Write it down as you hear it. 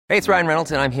Hey, it's Ryan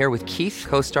Reynolds, and I'm here with Keith,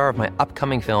 co-star of my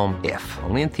upcoming film, If,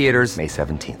 only in theaters May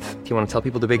 17th. Do you want to tell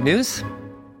people the big news?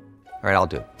 All right,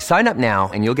 I'll do it. Sign up now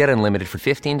and you'll get unlimited for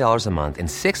 $15 a month and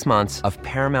 6 months of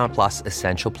Paramount Plus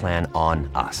Essential Plan on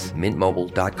us.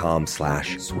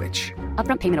 MintMobile.com/switch.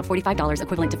 Upfront payment of $45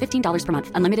 equivalent to $15 per month.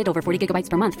 Unlimited over 40 gigabytes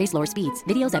per month. Face lower speeds.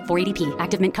 Videos at 480p.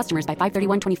 Active Mint customers by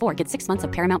 531.24 get 6 months of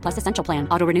Paramount Plus Essential Plan.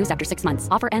 Auto renews after 6 months.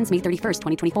 Offer ends May 31st,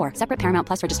 2024. Separate Paramount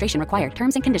Plus registration required.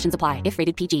 Terms and conditions apply if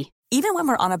rated PG. Even when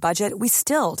we're on a budget, we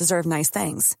still deserve nice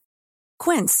things.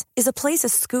 Quince is a place to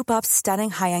scoop up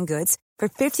stunning high-end goods for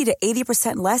 50 to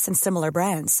 80% less than similar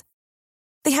brands.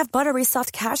 They have buttery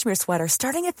soft cashmere sweaters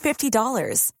starting at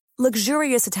 $50,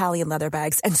 luxurious Italian leather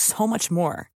bags, and so much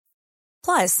more.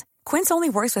 Plus, Quince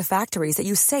only works with factories that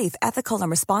use safe, ethical,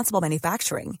 and responsible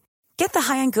manufacturing. Get the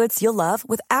high-end goods you'll love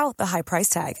without the high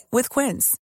price tag with Quince.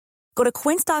 Go to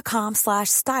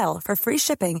quince.com/style for free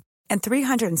shipping and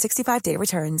 365-day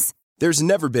returns. There's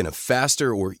never been a faster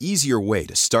or easier way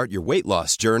to start your weight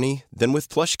loss journey than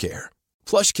with PlushCare.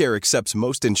 PlushCare accepts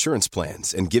most insurance plans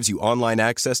and gives you online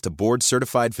access to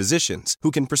board-certified physicians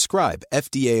who can prescribe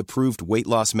FDA-approved weight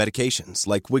loss medications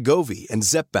like Wegovy and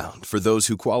Zepbound for those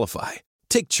who qualify.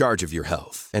 Take charge of your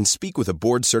health and speak with a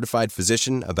board-certified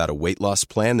physician about a weight loss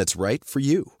plan that's right for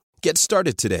you. Get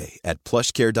started today at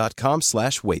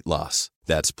plushcare.com/weightloss.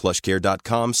 That's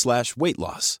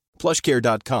plushcare.com/weightloss.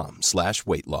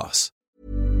 plushcare.com/weightloss.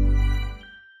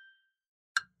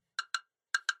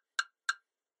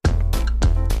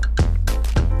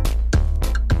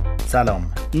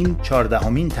 سلام، این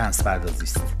 14مین طنز پردازی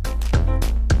است.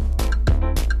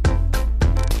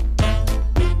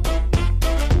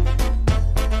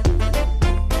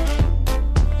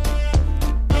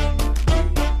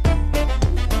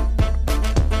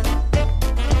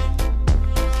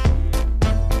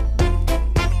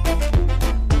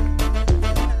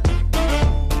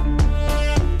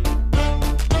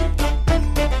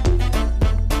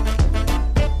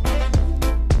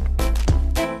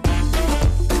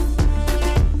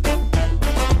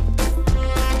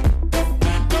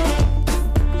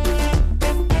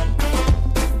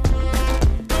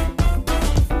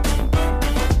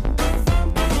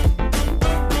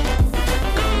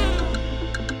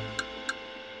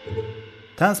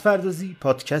 طنز پردازی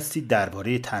پادکستی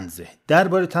درباره طنزه.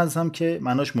 درباره طنز هم که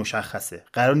معناش مشخصه.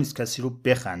 قرار نیست کسی رو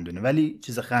بخندونه، ولی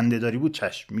چیز خنده‌داری بود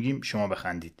چشم میگیم شما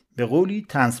بخندید. به قولی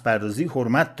طنز پردازی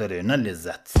حرمت داره نه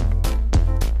لذت.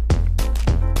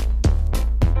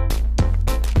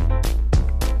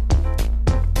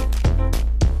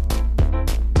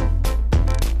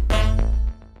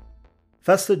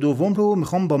 فصل دوم رو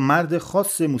میخوام با مرد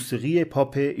خاص موسیقی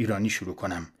پاپ ایرانی شروع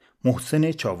کنم،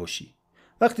 محسن چاوشی.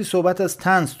 وقتی صحبت از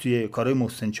طنز توی کارهای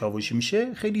محسن چاوشی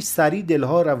میشه، خیلی سریع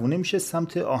دلها روونه میشه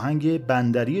سمت آهنگ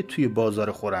بندری توی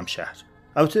بازار خرمشهر.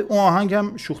 البته اون آهنگ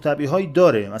هم شوخ طبعی‌هایی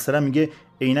داره، مثلا میگه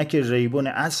عینک ریبون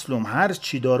اصلم هر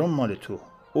چی دارم مال تو.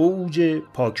 اوج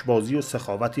پاکبازی و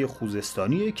سخاوت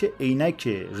خوزستانیه که عینک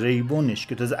ریبونش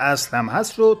که تازه اصل هم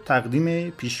هست رو تقدیم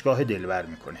پیشگاه دلبر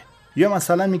میکنه. یا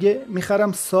مثلا میگه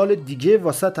میخرم سال دیگه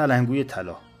واسه تلنگوی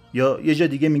طلا. یا یه جا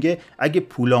دیگه میگه اگه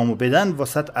پولامو بدن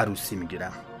واسط عروسی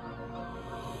میگیرم.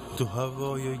 تو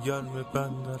هوای گرم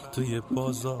بندر توی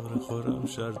بازار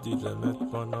خرمشهر دیدمت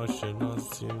با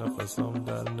ناشناسی نفسم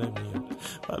در نمیاد.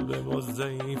 قلب ما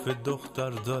ضعیف دختر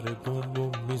داره بوم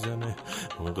بوم میزنه.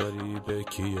 اون غریبه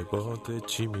کیه باده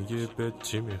چی میگه به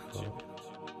چی میخواد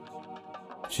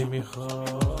چی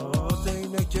میخواد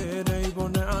اینه که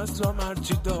ریبون اصلا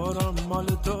هرچی دارم مال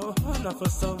تو.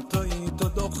 نفسم توی تو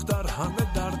دختر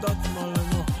همه دردات مال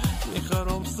ما.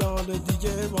 میخرم سال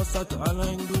دیگه واسط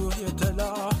علنگوی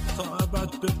طلا. تا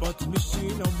ابد به بات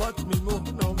میشینم بات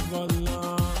میمونم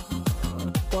والا.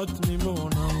 بات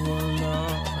میمونم والا.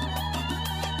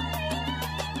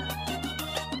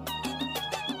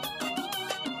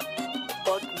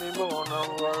 بات میمونم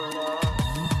والا.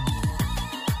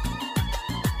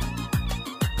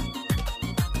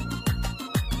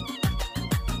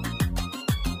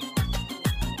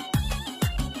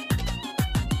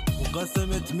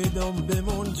 قسمت میدم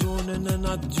بمون جون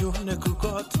ننت جون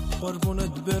کوکات.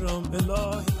 قربونت برم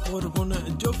الهی قربون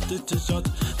جفت چشات.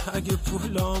 اگه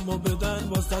پولامو بدن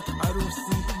واسط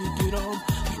عروسی میگیرم.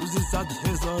 روزی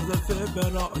 100,000 دفعه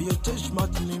برای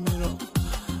چشمات میمیرم.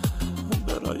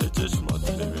 برای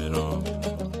چشمات میمیرم.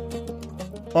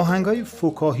 آهنگای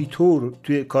فکاهی طور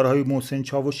توی کارهای محسن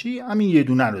چاوشی همین یه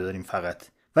دونه رو داریم فقط،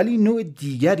 ولی نوع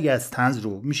دیگری از طنز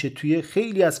رو میشه توی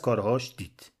خیلی از کارهاش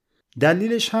دید.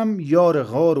 دلیلش هم یار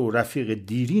غار و رفیق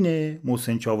دیرین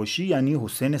محسن چاوشی یعنی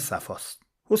حسین صفاست.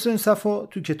 حسین صفا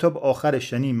تو کتاب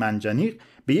آخرش یعنی منجنیق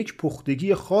به یک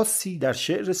پختگی خاصی در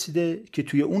شعر رسیده که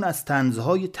توی اون از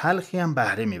طنزهای تلخی هم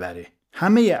بهره میبره.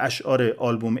 همه اشعار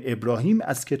آلبوم ابراهیم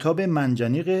از کتاب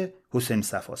منجنیق حسین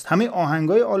صفاست. همه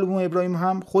آهنگای آلبوم ابراهیم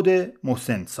هم خود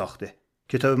محسن ساخته.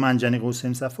 کتاب منجنیق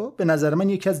حسین صفا به نظر من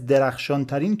یکی از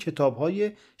درخشانترین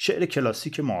کتاب‌های شعر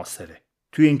کلاسیک معاصره.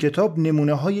 توی این کتاب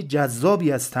نمونه‌های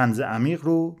جذابی از طنز عمیق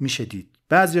رو میشه دید.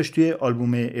 بعضیاش توی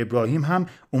آلبوم ابراهیم هم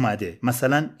اومده.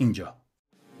 مثلا اینجا: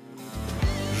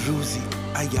 روزی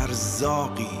اگر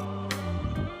زاغی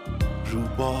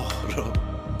روباه را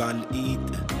بلعید،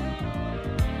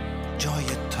 جای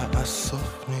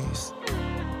تأسف نیست.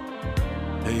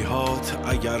 هیهات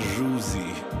اگر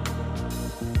روزی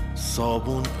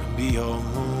صابون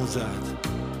بیاموزد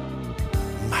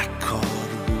مکار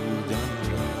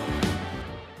بودن را.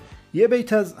 یه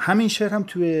بیت از همین شعر هم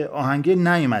توی آهنگ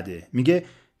نیومده. میگه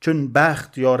چون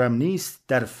بخت یارم نیست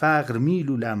در فقر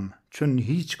میلولم، چون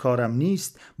هیچ کارم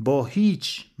نیست با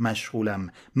هیچ مشغولم،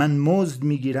 من مزد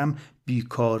میگیرم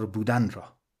بیکار بودن را.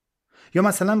 یا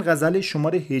مثلا غزل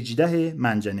شماره 18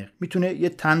 منجنیق میتونه یه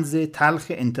طنز تلخ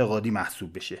انتقادی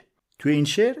محسوب بشه. توی این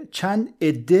شعر چند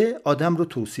عده آدم رو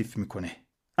توصیف میکنه.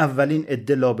 اولین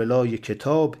عده لابلای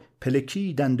کتاب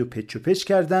پلکیدند و پچ و پچ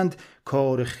کردند،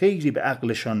 کار خیری به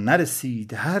عقلشان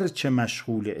نرسید، هرچه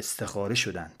مشغول استخاره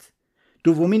شدند.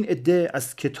 دومین عده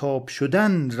از کتاب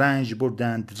شدن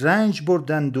رنج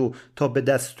بردند و تا به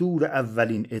دستور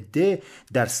اولین عده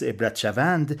درس عبرت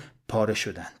شوند پاره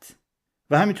شدند.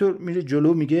 و همینطور میره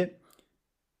جلو، میگه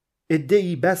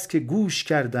عده‌ای بس که گوش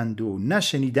کردند و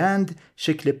نشنیدند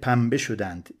شکل پنبه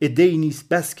شدند، عده‌ای نیست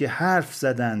بس که حرف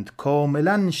زدند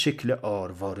کاملا شکل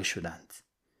آرواره شدند.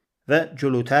 و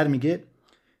جلوتر میگه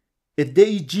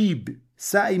عده‌ای جیب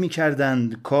سعی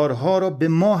میکردند کارها را به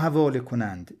ما حواله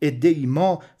کنند، عده‌ای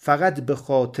ما فقط به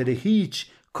خاطر هیچ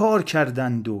کار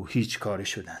کردند و هیچ کاره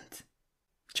شدند.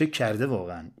 چه کرده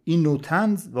واقعا این نوع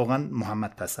طنز، واقعا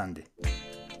محمد پسنده.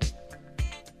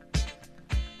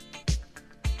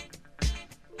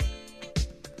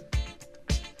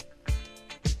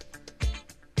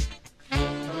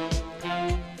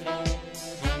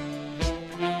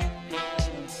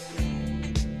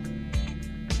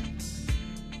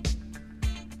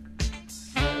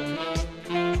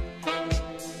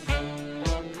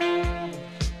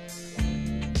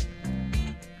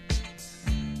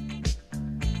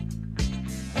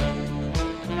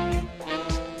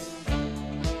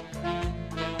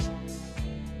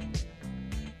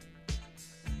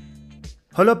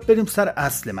 حالا بریم سر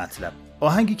اصل مطلب.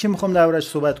 آهنگی که میخوام دربارش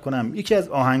صحبت کنم یکی از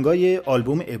آهنگای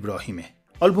آلبوم ابراهیمه.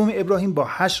 آلبوم ابراهیم با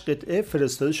 8 قطعه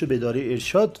فرستاده شد به اداره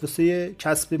ارشاد واسه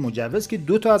کسب مجوز که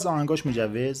 2 تا از آهنگاش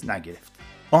مجوز نگرفت.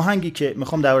 آهنگی که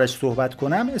میخوام دربارش صحبت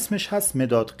کنم اسمش هست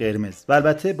مداد قرمز و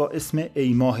البته با اسم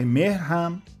ای ماه مهر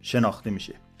هم شناخته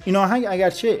میشه. این آهنگ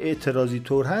اگرچه اعتراضی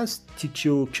طور هست، تیکه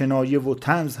و کنایه و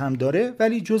طنز هم داره،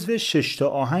 ولی جزو 6 تا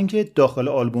آهنگ داخل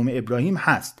آلبوم ابراهیم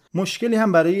هست. مشکلی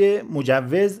هم برای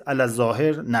مجوز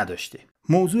علی‌الظاهر نداشته.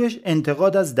 موضوعش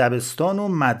انتقاد از دبستان و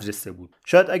مدرسه بود.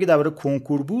 شاید اگه درباره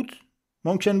کنکور بود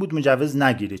ممکن بود مجوز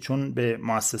نگیره، چون به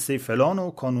مؤسسه فلان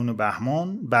و کانون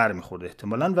بهمان برمیخورد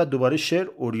احتمالاً و دوباره شعر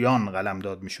اوریان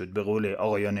قلمداد میشد به قول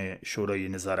آقایان شورای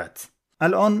نظارت.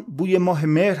 الان بوی ماه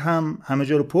مهر هم همه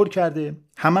جا رو پر کرده.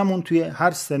 هممون توی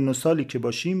هر سن و سالی که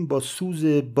باشیم با سوز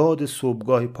باد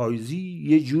صبحگاه پاییزی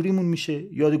یه جوریمون میشه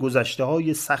یاد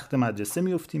گذشته‌های سخت مدرسه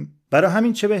میافتیم. برای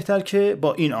همین چه بهتر که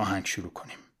با این آهنگ شروع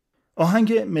کنیم.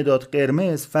 آهنگ مداد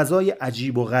قرمز فضای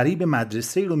عجیب و غریب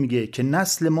مدرسه‌ای رو میگه که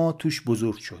نسل ما توش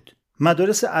بزرگ شد.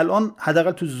 مدارس الان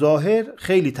حداقل تو ظاهر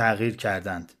خیلی تغییر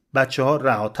کردند. بچه‌ها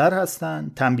رهاتر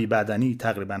هستن، تنبیه بدنی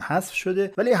تقریبا حذف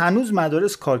شده، ولی هنوز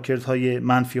مدارس کارکردهای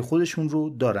منفی خودشون رو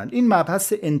دارن. این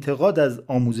مبحث انتقاد از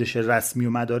آموزش رسمی و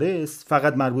مدارس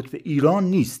فقط مربوط به ایران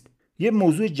نیست، یه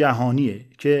موضوع جهانیه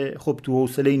که خب تو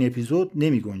حوصله این اپیزود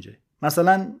نمیگنجه.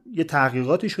 مثلا یه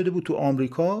تحقیقاتی شده بود تو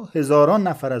آمریکا، هزاران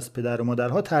نفر از پدر و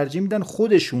مادرها ترجیح میدن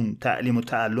خودشون تعلیم و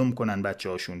تعلم کنن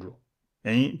بچه‌هاشون رو،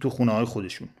 یعنی تو خونه‌های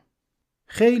خودشون.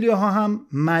 خیلی ها هم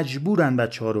مجبورن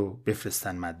بچه ها رو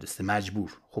بفرستن مدرسه،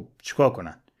 مجبور. خب چیکار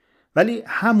کنن؟ ولی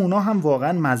همونا هم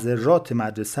واقعا مضرات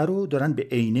مدرسه رو دارن به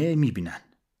عینه میبینن.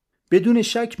 بدون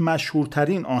شک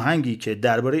مشهورترین آهنگی که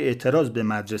درباره اعتراض به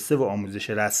مدرسه و آموزش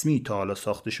رسمی تا حالا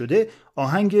ساخته شده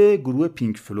آهنگ گروه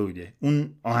پینک فلویده.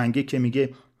 اون آهنگی که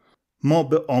میگه ما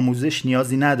به آموزش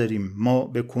نیازی نداریم، ما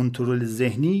به کنترل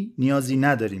ذهنی نیازی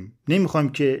نداریم، نمیخوایم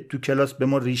که تو کلاس به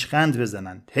ما ریشخند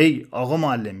بزنن. هی آقا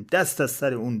معلم دست از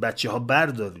سر اون بچه ها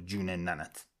بردار جون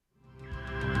ننت.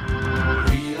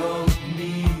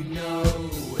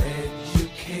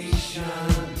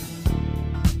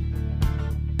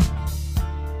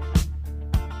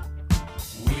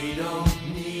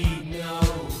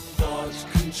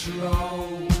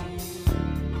 strong.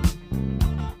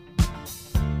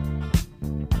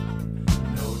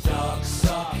 No dark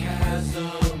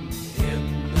sarcasm in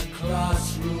the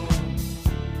classroom.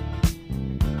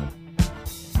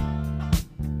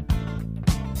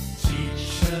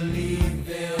 Teacher, leave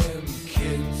them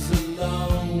kids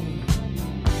alone.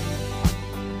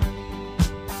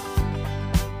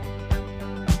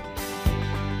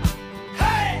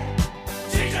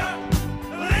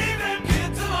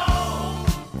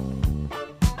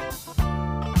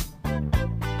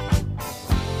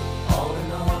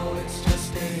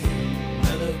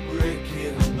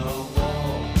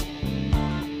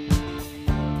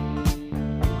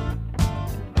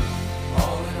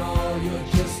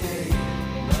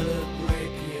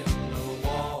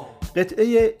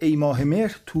 قطعه ای ماه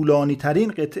مهر طولانی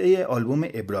ترین قطعه آلبوم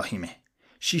ابراهیمه.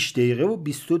 6 دقیقه و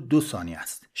 22 ثانیه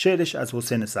است. شعرش از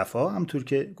حسین صفا، همطور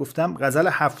که گفتم غزل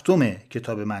 7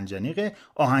 کتاب منجنیق.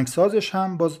 آهنگسازش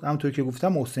هم همطور که گفتم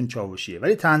محسن چاوشیه،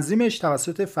 ولی تنظیمش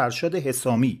توسط فرشاد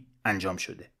حسامی انجام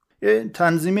شده.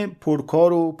 تنظیم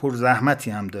پرکار و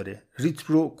پرزحمتی هم داره.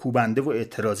 ریتم رو کوبنده و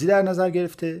اعتراضی در نظر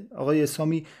گرفته آقای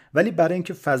حسامی، ولی برای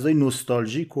اینکه فضای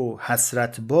نوستالژیک و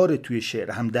حسرتبار توی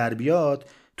شعر هم در بیاد،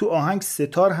 تو آهنگ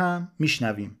ستار هم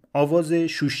میشنویم، آواز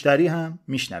شوشتری هم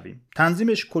میشنویم.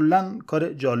 تنظیمش کلاً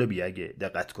کار جالبی اگه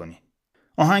دقت کنی.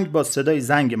 آهنگ با صدای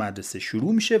زنگ مدرسه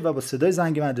شروع میشه و با صدای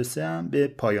زنگ مدرسه هم به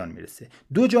پایان میرسه.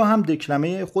 2 جا هم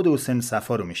دکلمه خود حسین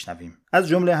صفا رو میشنویم، از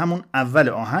جمله همون اول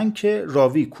آهنگ که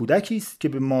راوی کودکی است که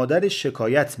به مادرش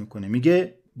شکایت میکنه،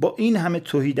 میگه با این همه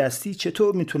تهیدستی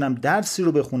چطور میتونم درسی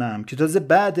رو بخونم که تازه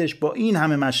بعدش با این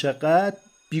همه مشقت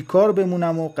بیکار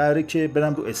بمونم و قراره که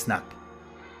برم رو اسنپ.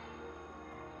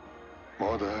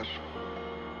 مادر،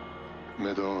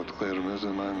 مداد قرمز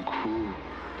من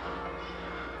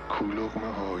کو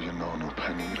لقمه های نان و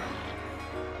پنیرم.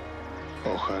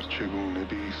 آخر چگونه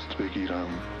بیست بگیرم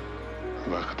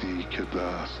وقتی که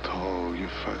دست های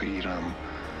فقیرم.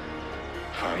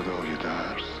 فردای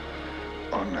درس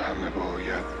آن همه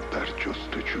باید در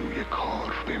جستجوی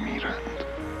کار بمیرند.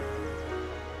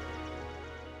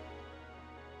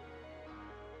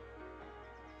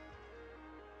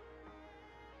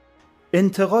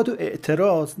 انتقاد و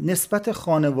اعتراض نسبت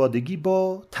خانوادگی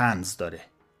با طنز داره.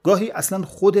 گاهی اصلا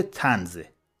خود طنزه،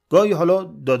 گاهی حالا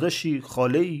داداشی،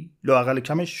 خاله‌ای، لااقل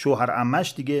کمش شوهر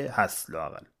عمش دیگه هست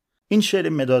لااقل. این شعر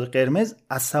مداد قرمز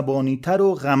عصبانی‌تر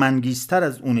و غم‌انگیزتر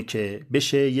از اونه که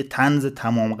بشه یه طنز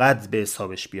تمام قد به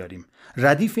حسابش بیاریم.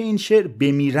 ردیف این شعر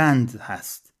بمیرند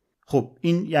هست. خب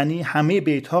این یعنی همه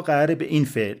بیت‌ها قراره به این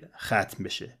فعل ختم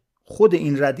بشه. خود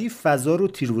این ردیف فضا رو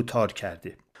تیر و تار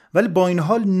کرده. ولی با این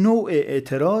حال نوع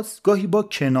اعتراض گاهی با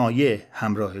کنایه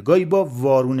همراهه، گاهی با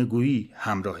وارونگویی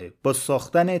همراهه، با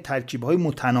ساختن ترکیب‌های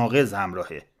متناقض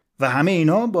همراهه و همه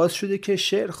اینا باعث شده که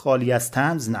شعر خالی از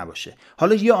طنز نباشه.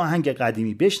 حالا یه آهنگ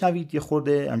قدیمی بشنوید، یه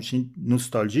خورده همچین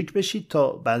نوستالژیک بشید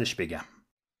تا بعدش بگم.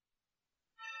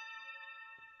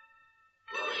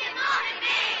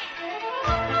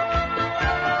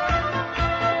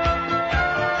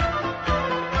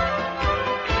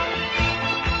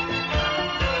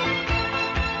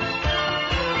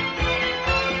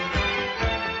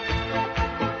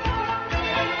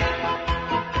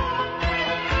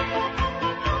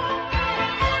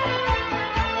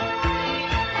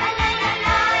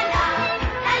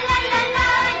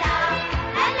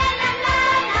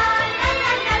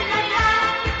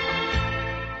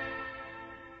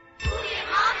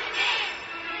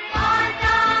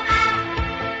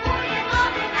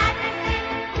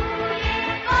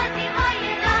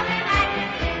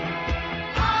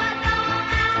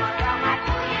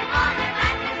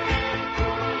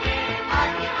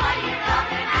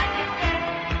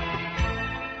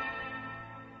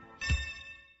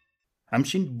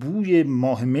 همچین بوی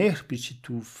ماه مهر پیچید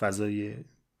تو فضای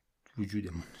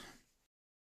وجودمون.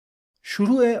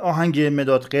 شروع آهنگ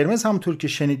مداد قرمز همونطور که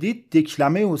شنیدید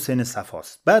دکلمه حسین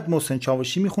صفاست. بعد محسن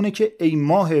چاوشی میخونه که ای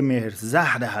ماه مهر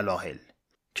زهر هلاهل.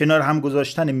 کنار هم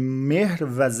گذاشتن مهر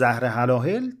و زهر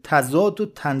هلاهل تضاد و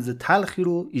طنز تلخی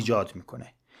رو ایجاد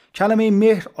میکنه. کلمه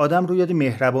مهر آدم رو یاد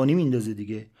مهربانی میندازه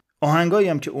دیگه. آهنگایی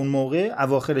هم که اون موقع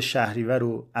اواخر شهریور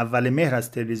و اول مهر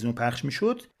از تلویزیون پخش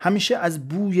میشد همیشه از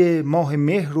بوی ماه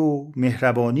مهر و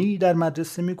مهربانی در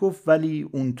مدرسه میگفت، ولی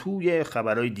اون توی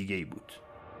خبرهای دیگه ای بود.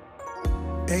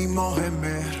 ای ماه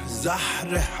مهر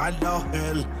زهر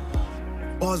حلاهل،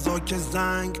 بازا که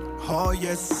زنگ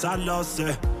های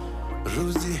سلاسه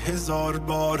روزی 1000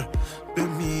 بار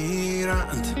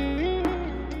بمیرند.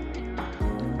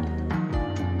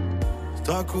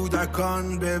 تا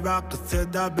کودکان به وقت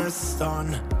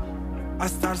دبستان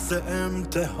از ترس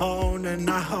امتحان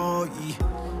نهایی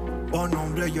با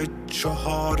نمره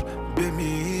 4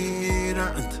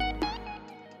 بمیرند.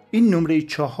 این نمره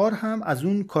 4 هم از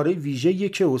اون کارهای ویژه‌ایه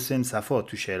که حسین صفا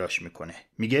تو شعراش میکنه.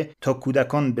 میگه تا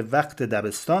کودکان به وقت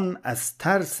دبستان از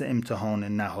ترس امتحان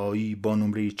نهایی با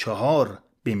نمره 4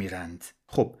 بمیرند.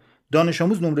 خب دانش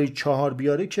آموز نمره 4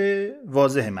 بیاره که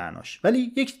واضح معناش،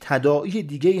 ولی یک تداعی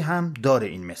دیگه هم داره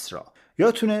این مصرع.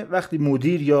 یادتونه وقتی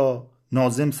مدیر یا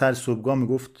ناظم سر صبحگاه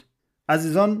میگفت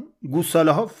عزیزان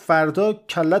گوساله ها فردا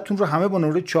کلتون رو همه با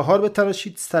نمره 4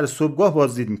 بتراشید، سر صبحگاه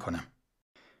بازدید میکنم.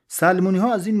 سلمونی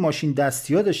ها از این ماشین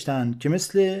دستی ها داشتن که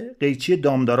مثل قیچی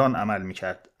دامداران عمل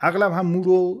میکرد. اغلب هم مو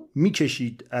رو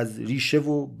میکشید، از ریشه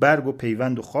و برگ و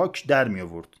پیوند و خاک در می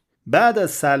آورد. بعد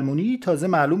از سلمونی تازه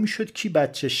معلوم میشد کی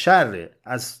بچه شره،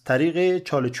 از طریق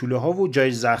چاله چوله ها و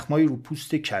جای زخمای رو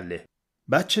پوست کله.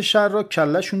 بچه شر را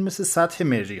کلهشون مثل سطح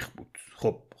مریخ بود.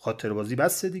 خب خاطر بازی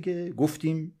بسته دیگه،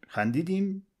 گفتیم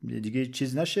خندیدیم دیگه،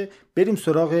 چیز نشه. بریم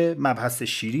سراغ مبحث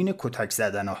شیرین کتک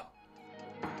زدنا.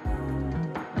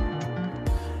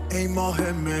 ای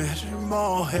ماه مهر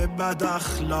ماه بد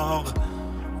اخلاق،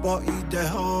 با ایده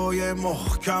های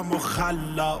محکم و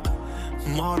خلاق،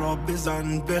 ما را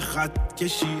بزن به خط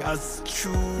کشی از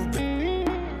چوب،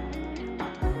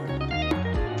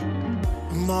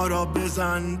 ما را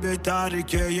بزن به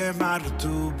ترکه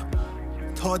مرطوب،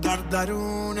 تا در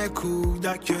درون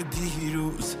کودک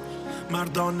دیروز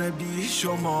مردان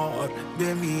بیشمار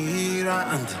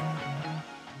بمیرند.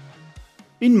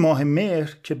 این ماه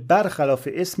مهر که برخلاف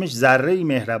اسمش ذره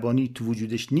مهربانی تو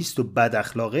وجودش نیست و بد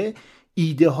اخلاقه،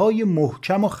 ایده های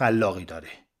محکم و خلاقی داره.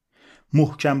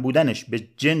 محکم بودنش به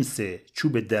جنس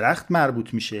چوب درخت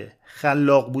مربوط میشه،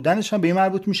 خلاق بودنش هم به این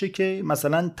مربوط میشه که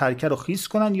مثلا ترکه رو خیس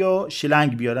کنن یا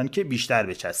شلنگ بیارن که بیشتر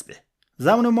بچسبه.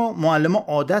 زمان ما معلم ها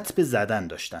عادت به زدن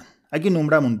داشتن. اگه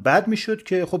نمرمون بد میشد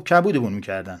که خب کبودمون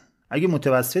میکردن، اگه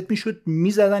متوسط میشد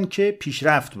میزدن که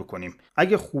پیشرفت بکنیم،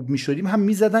 اگه خوب میشدیم هم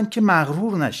میزدن که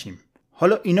مغرور نشیم.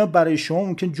 حالا اینا برای شما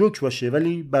ممکن جوک باشه،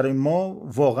 ولی برای ما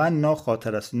واقعا نا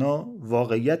خاطر است، نا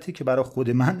واقعیتی که برای خود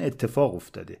من اتفاق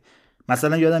افتاده.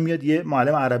 مثلا یادم میاد یه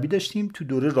معلم عربی داشتیم تو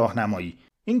دوره راهنمایی.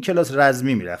 این کلاس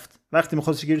رزمی میرفت. وقتی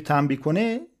می‌خواست یکی رو تنبیه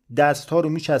کنه، دست‌ها رو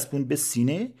میچسبوند به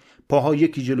سینه، پاها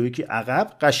یکی جلو یکی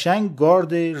عقب، قشنگ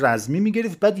گارد رزمی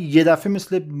میگرفت، بعد یه دفعه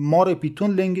مثل مار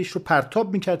پیتون لنگش رو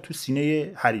پرتاب میکرد تو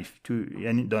سینه حریف،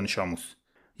 یعنی دانش آموز.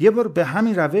 یه بار به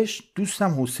همین روش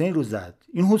دوستم حسین رو زد.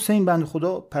 این حسین بنده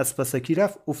خدا پسکی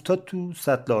رفت، افتاد تو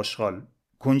سطل آشغال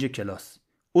کنج کلاس.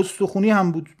 استخونی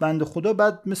هم بود بنده خدا،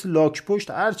 بعد مثل لاک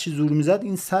پشت هر چی زور میزد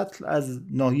این سطل از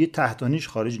ناحیه تحتانیش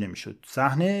خارج نمیشد.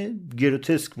 صحنه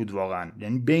گروتسک بود واقعا،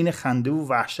 یعنی بین خنده و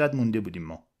وحشت مونده بودیم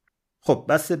ما. خب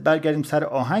بس برگردیم سر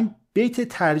آهنگ. بیت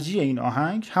ترجیح این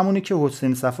آهنگ همونه که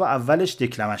حسین صفا اولش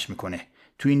دکلمش میکنه.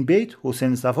 تو این بیت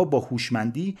حسین صفا با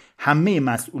هوشمندی همه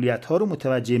مسئولیت‌ها رو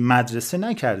متوجه مدرسه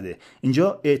نکرده.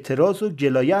 اینجا اعتراض و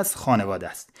گلایه از خانواده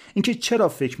است. اینکه چرا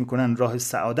فکر میکنن راه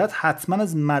سعادت حتما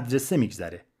از مدرسه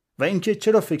میگذره و اینکه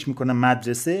چرا فکر میکنن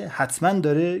مدرسه حتما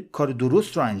داره کار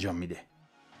درست رو انجام میده.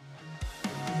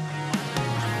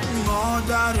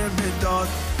 مادر مداد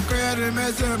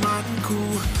قرمز من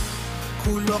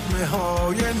کو لقمه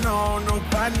های نان و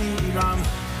پنیرم،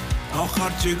 آخر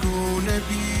چگونه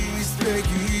بیست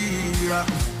بگیرم،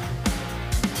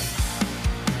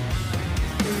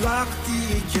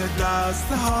 وقتی که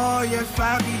دستهای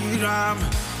فقیرم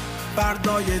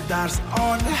بردای درس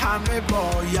آن همه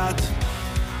باید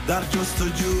در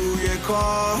جستجوی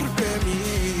کار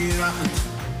بمیرند.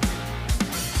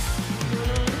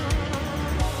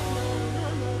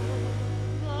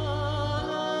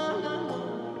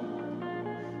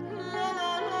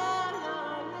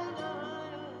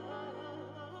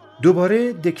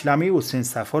 دوباره دکلمه حسین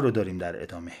صفا رو داریم در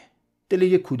ادامه. دل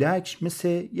یه کودک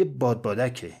مثل یه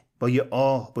بادبادکه، با یه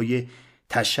آه، با یه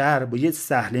تشر، با یه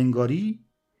سهلنگاری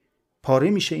پاره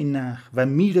میشه این نخ و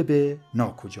میره به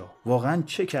ناکجا. واقعا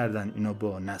چه کردن اینا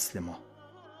با نسل ما؟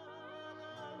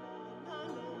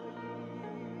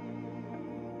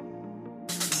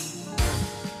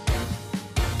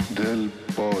 دل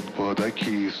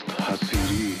بادبادکیست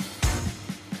حسیری،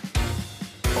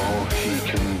 آهی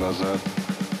که می‌وزد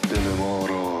دل ما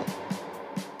را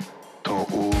تا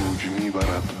اوج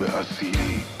میبرد به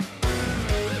اسیری.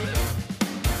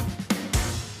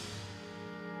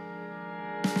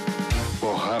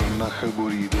 با هر نخ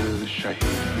بریده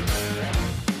شهید،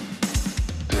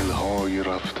 دلهای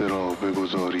رفته را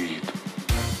بگذارید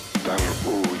در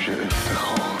اوج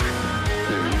افتخار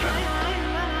بمیرند.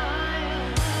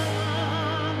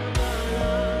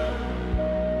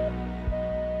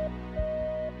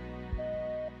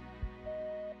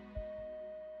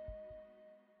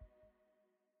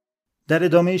 در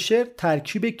ادامه شعر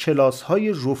ترکیب کلاس‌های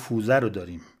رفوزه رو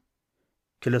داریم.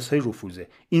 کلاس‌های رفوزه.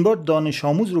 این بار دانش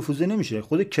آموز رفوزه نمیشه،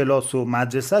 خود کلاس و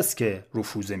مدرسه است که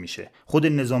رفوزه میشه. خود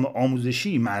نظام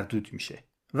آموزشی مردود میشه.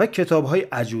 و کتاب‌های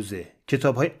عجوزه،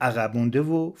 کتاب‌های عقب مونده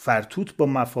و فرتوت با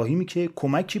مفاهیمی که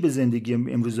کمکی به زندگی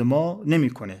امروز ما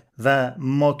نمی‌کنه و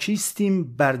ما کیستیم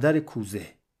بر در کوزه.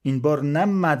 این بار نه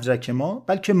مدرک ما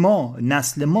بلکه ما،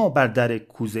 نسل ما بر در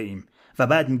کوزه ایم. و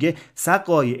بعد میگه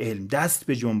سقای علم دست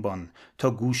به جنبان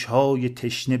تا گوشهای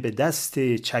تشنه به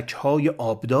دست چکهای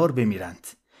آبدار بمیرند.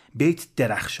 بیت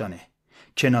درخشانه،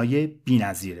 کنایه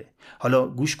بی‌نظیره. حالا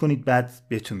گوش کنید بعد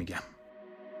بهتون میگم.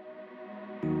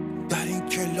 در این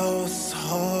کلاس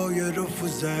های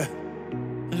رفوزه،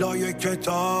 لای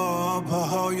کتاب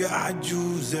های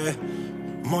عجوزه،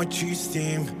 ما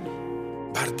چیستیم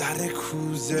بر در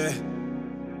کوزه.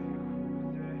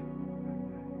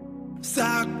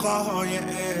 سقای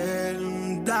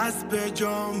علم دست به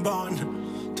جنبان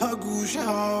تا گوشه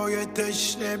های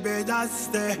تشنه به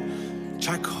دست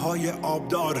چکهای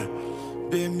آبدار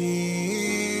بمیرند.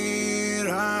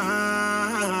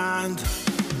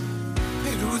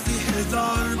 روزی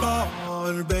 1000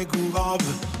 بار بگو آب،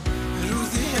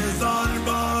 روزی 1000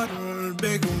 بار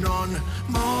بگو نان،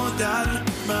 مادر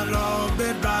مرا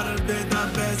ببر به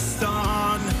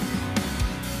دبستان.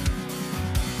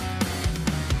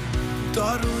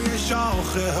 تا روی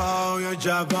شاخه های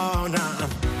جوانم،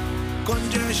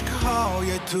 گنجشک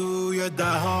های توی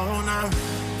دهانم،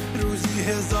 روزی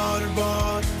 1000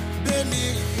 بار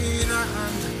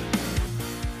بمیرند.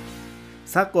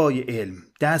 سقای علم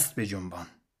دست به جنبان.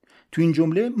 تو این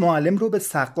جمله معلم رو به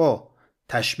سقا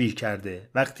تشبیه کرده.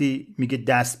 وقتی میگه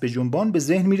دست به جنبان به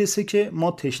ذهن میرسه که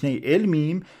ما تشنه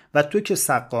علمیم و تو که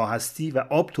سقا هستی و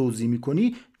آب توزیع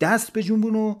میکنی دست به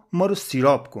جنبون و ما رو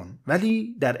سیراب کن.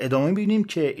 ولی در ادامه میبینیم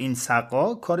که این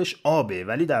سقا کارش آبه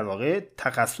ولی در واقع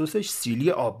تخصصش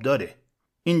سیلی آب داره.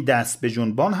 این دست به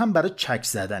جنبان هم برای چک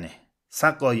زدنه.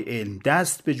 سقای علم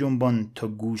دست به جنبان تا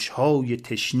گوشهای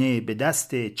تشنه به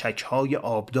دست چکهای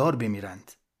آبدار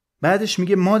بمیرند. بعدش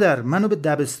میگه مادر منو به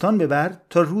دبستان ببر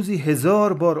تا روزی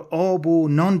 1000 بار آب و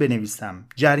نان بنویسم،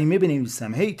 جریمه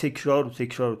بنویسم، هی تکرار و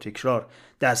تکرار و تکرار.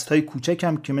 دستهای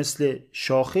کوچکم که مثل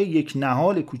شاخه یک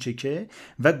نهال کوچکه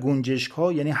و گنجشک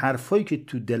ها یعنی حرفایی که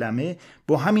تو دلمه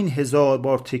با همین 1000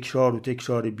 بار تکرار و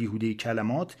تکرار بیهوده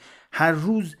کلمات هر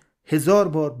روز 1000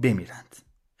 بار بمیرند.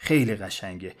 خیلی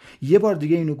قشنگه. یه بار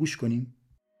دیگه اینو گوش کنیم.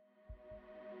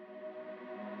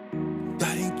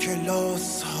 در این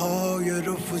کلاس های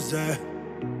رفوزه،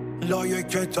 لای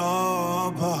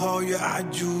کتاب های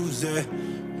عجوزه،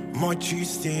 ما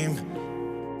چیستیم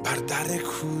بر در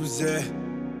کوزه.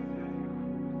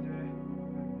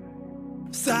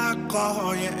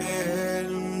 سقای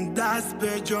علم دست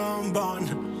به جنبان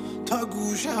تا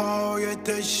گوشه های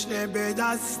تشنه به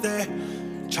دست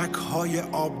چکهای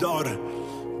آبدار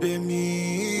بمیرند.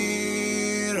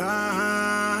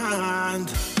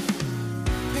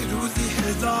 روزی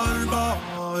 1000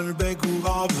 بار بگو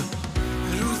آب،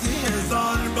 روزی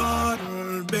 1000 بار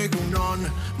بگو نان،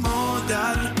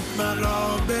 مادر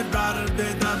مرا ببر به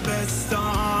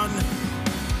دبستان.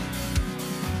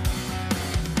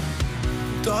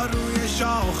 تا روی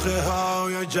شاخه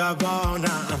های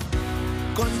جوانم،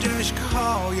 گنجشک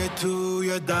های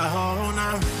توی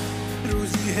دهانم،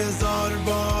 روزی 1000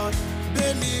 بار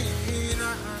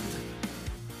بمیرند.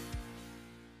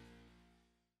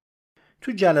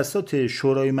 تو جلسات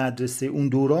شورای مدرسه اون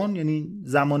دوران یعنی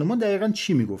زمان ما دقیقاً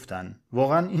چی میگفتن؟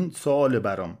 واقعاً این سوال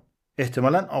برام.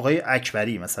 احتمالاً آقای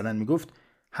اکبری مثلا میگفت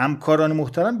همکاران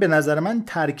محترم به نظر من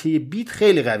ترکیه بیت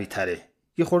خیلی قوی تره.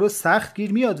 یه خورده سخت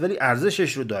گیر میاد ولی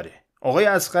ارزشش رو داره. آقای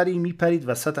اصغری میپرید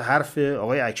وسط حرف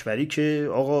آقای اکبری که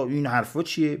آقا این حرفا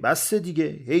چیه؟ بس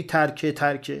دیگه. هی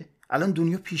ترکه. الان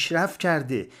دنیا پیشرفت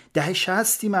کرده. دهه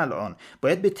 60یم الان.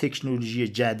 باید به تکنولوژی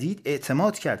جدید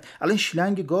اعتماد کرد. الان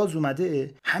شیلنگ گاز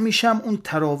اومده. همیشه هم اون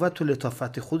تراوت و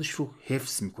لطافت خودش رو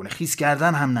حفظ میکنه. خیس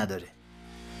کردن هم نداره.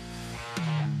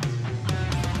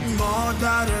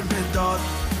 مادر بداد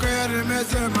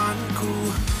قرمز من کو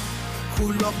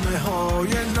لقمه های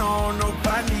نان و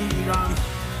پنیرم،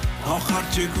 آخر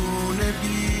چگونه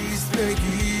 20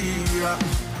 بگیرم.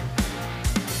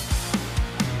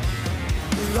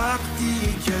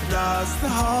 وقتی که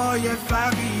دستهای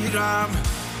فقیرم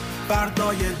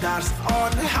بردای درس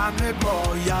آن همه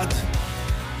باید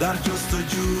در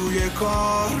جستجوی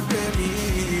کار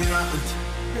بمیرند.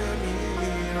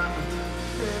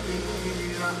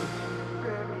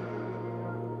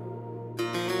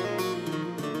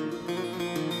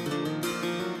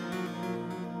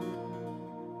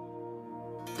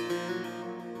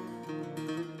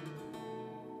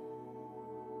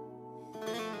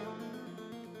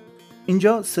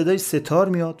 اینجا صدای ستار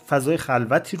میاد، فضای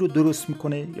خلوتی رو درست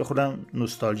میکنه، یه خودم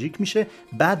نوستالژیک میشه.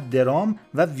 بعد درام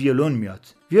و ویولون میاد.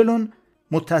 ویولون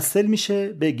متصل میشه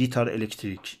به گیتار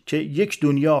الکتریک که یک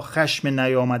دنیا خشم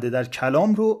نیامده در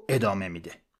کلام رو ادامه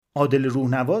میده. عادل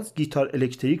روحنواز گیتار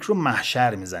الکتریک رو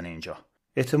محشر میزنه اینجا.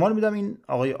 احتمال میدم این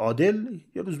آقای عادل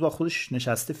یه روز با خودش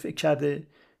نشسته فکر کرده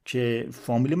که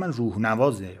فامیل من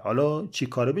روحنوازه، حالا چی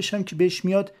کاره بشم که بهش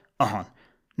میاد آهان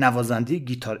نوازنده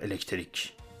گیتار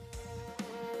الکتریک.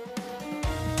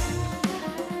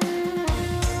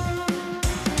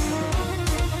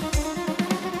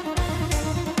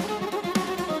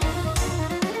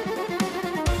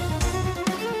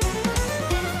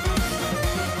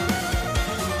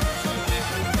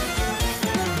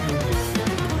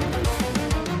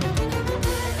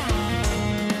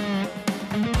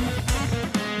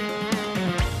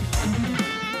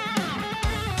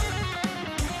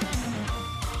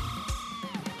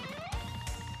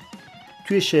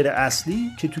 توی شعر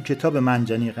اصلی که تو کتاب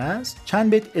منجنیق است چند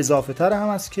بیت اضافه تر هم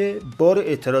هست که بار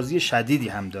اعتراضی شدیدی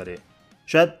هم داره.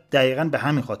 شاید دقیقاً به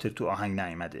همین خاطر تو آهنگ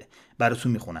نیامده.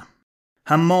 براتون میخونم.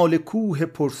 حمال کوه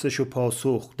پرسش و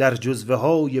پاسخ در جزوه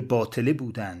های باطله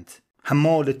بودند،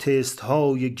 حمال تست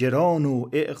های گران و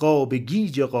اعقاب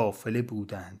گیج غافله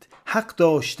بودند، حق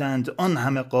داشتند آن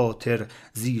همه قاطر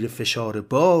زیر فشار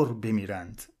بار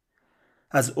بمیرند.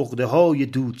 از عقده های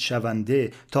دود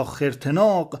شونده تا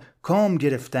خرتناق کام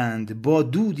گرفتند، با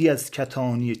دودی از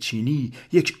کتانی چینی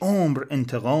یک عمر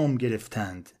انتقام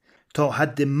گرفتند. تا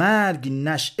حد مرگ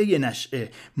نشعه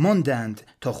ماندند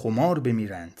تا خمار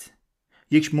بمیرند.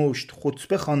 یک مشت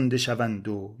خطبه خوانده شوند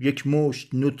و یک مشت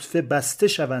نطفه بسته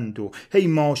شوند و هی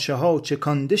ماشه ها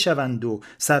چکانده شوند و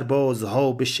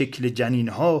سربازها به شکل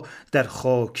جنینها در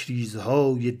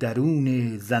خاکریزهای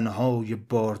درون زنهای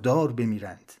باردار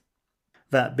بمیرند.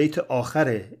 و بیت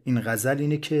آخر این غزل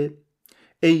اینه که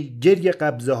ای گریه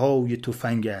قبضه های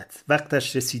تفنگت،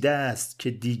 وقتش رسیده است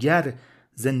که دیگر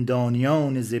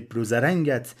زندانیان زبر و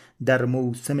زرنگت در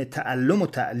موسم تعلم و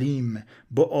تعلیم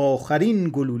با آخرین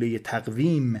گلوله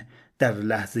تقویم در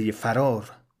لحظه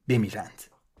فرار بمیرند.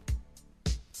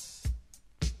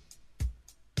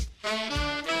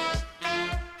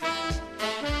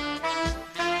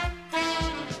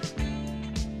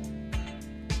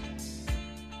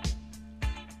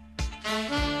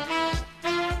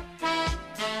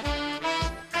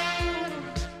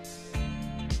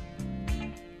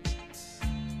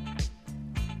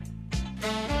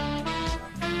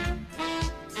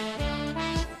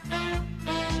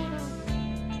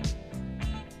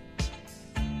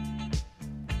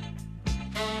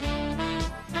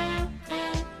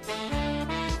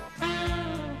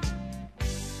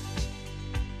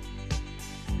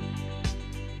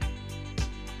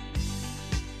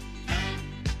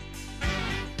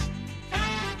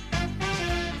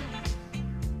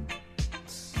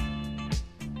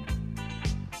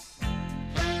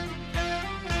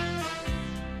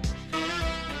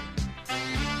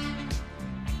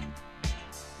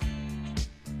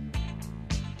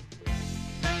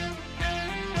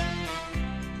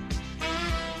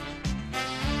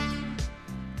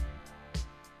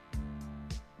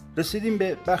 رسیدیم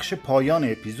به بخش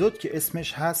پایان اپیزود که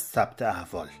اسمش هست ثبت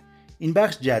احوال. این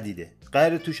بخش جدیده،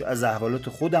 قراره توش از احوالات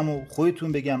خودم و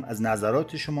خودتون بگم، از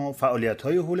نظرات شما و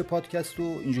فعالیت‌های حول پادکست و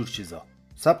اینجور چیزا.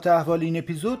 ثبت احوال این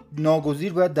اپیزود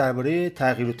ناگزیر باید درباره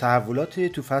تغییر و تحولات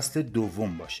تو فصل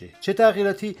دوم باشه. چه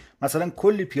تغییراتی؟ مثلا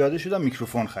کلی پیاده شدم،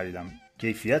 میکروفون خریدم،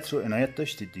 کیفیت رو عنایت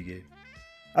داشتید دیگه.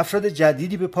 افراد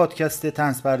جدیدی به پادکست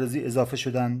طنزپردازی اضافه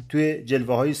شدن، توی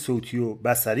جلوه‌های صوتی و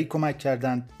بصری کمک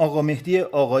کردن. آقا مهدی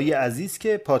آقایی عزیز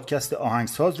که پادکست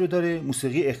آهنگساز رو داره،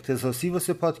 موسیقی اختصاصی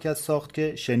واسه پادکست ساخت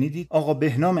که شنیدید. آقا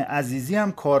بهنام عزیزی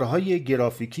هم کارهای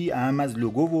گرافیکی اهم از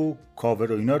لوگو و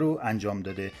کاور و اینا رو انجام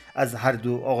داده. از هر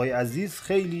دو آقای عزیز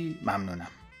خیلی ممنونم.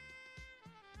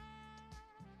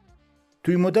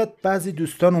 توی مدت بعضی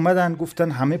دوستان اومدن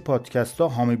گفتن همه پادکست ها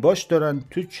هامی باش دارن،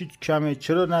 تو چی کمه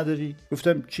چرا نداری؟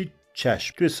 گفتم چی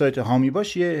چشم. توی سایت هامی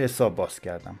باش یه حساب باز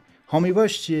کردم. هامی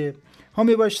باش چیه؟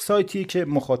 هامی باش سایتیه که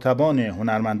مخاطبان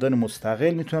هنرمندان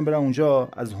مستقل میتونن برن اونجا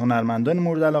از هنرمندان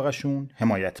مورد علاقه‌شون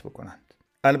حمایت بکنن.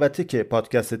 البته که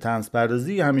پادکست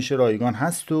طنزپردازی همیشه رایگان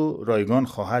هست و رایگان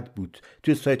خواهد بود.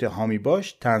 توی سایت هامی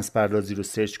باش طنزپردازی رو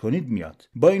سرچ کنید میاد.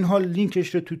 با این حال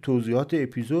لینکش رو تو توضیحات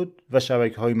اپیزود و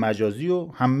شبکه‌های مجازی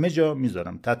و همه جا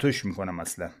میذارم، تتوش میکنم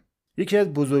اصلا. یکی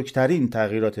از بزرگترین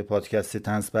تغییرات پادکست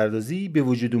طنزپردازی به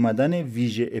وجود اومدن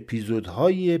ویژه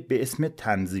اپیزودهای به اسم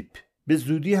تنزیپ به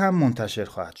زودی هم منتشر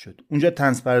خواهد شد. اونجا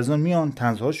طنزپردازان میان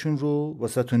طنزهاشون رو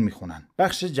واسهتون میخونن.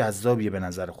 بخش جذابیه به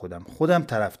نظر خودم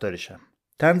طرفدارشم.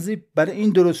 تنظیم برای این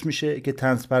درست میشه که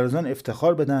طنزپردازان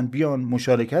افتخار بدن، بیان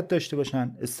مشارکت داشته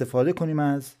باشن، استفاده کنیم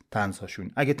از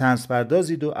طنزهاشون. اگه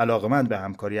طنزپردازید و علاقه‌مند به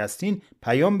همکاری هستین،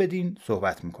 پیام بدین،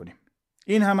 صحبت میکنیم.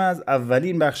 این هم از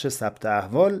اولین بخش ثبت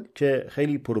احوال که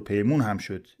خیلی پروپیمون هم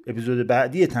شد. اپیزود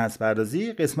بعدی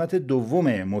طنزپردازی قسمت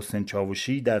دوم محسن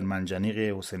چاوشی در منجنیق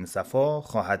حسین صفا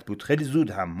خواهد بود. خیلی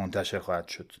زود هم منتشر خواهد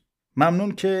شد.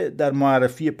 ممنون که در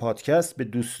معرفی پادکست به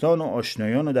دوستان و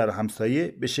آشنایان و در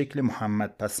همسایه به شکل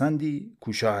محمد پسندی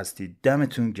کوشا هستید.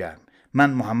 دمتون گرم. من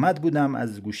محمد بودم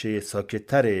از گوشه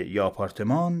ساکت‌تر یا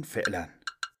آپارتمان. فعلا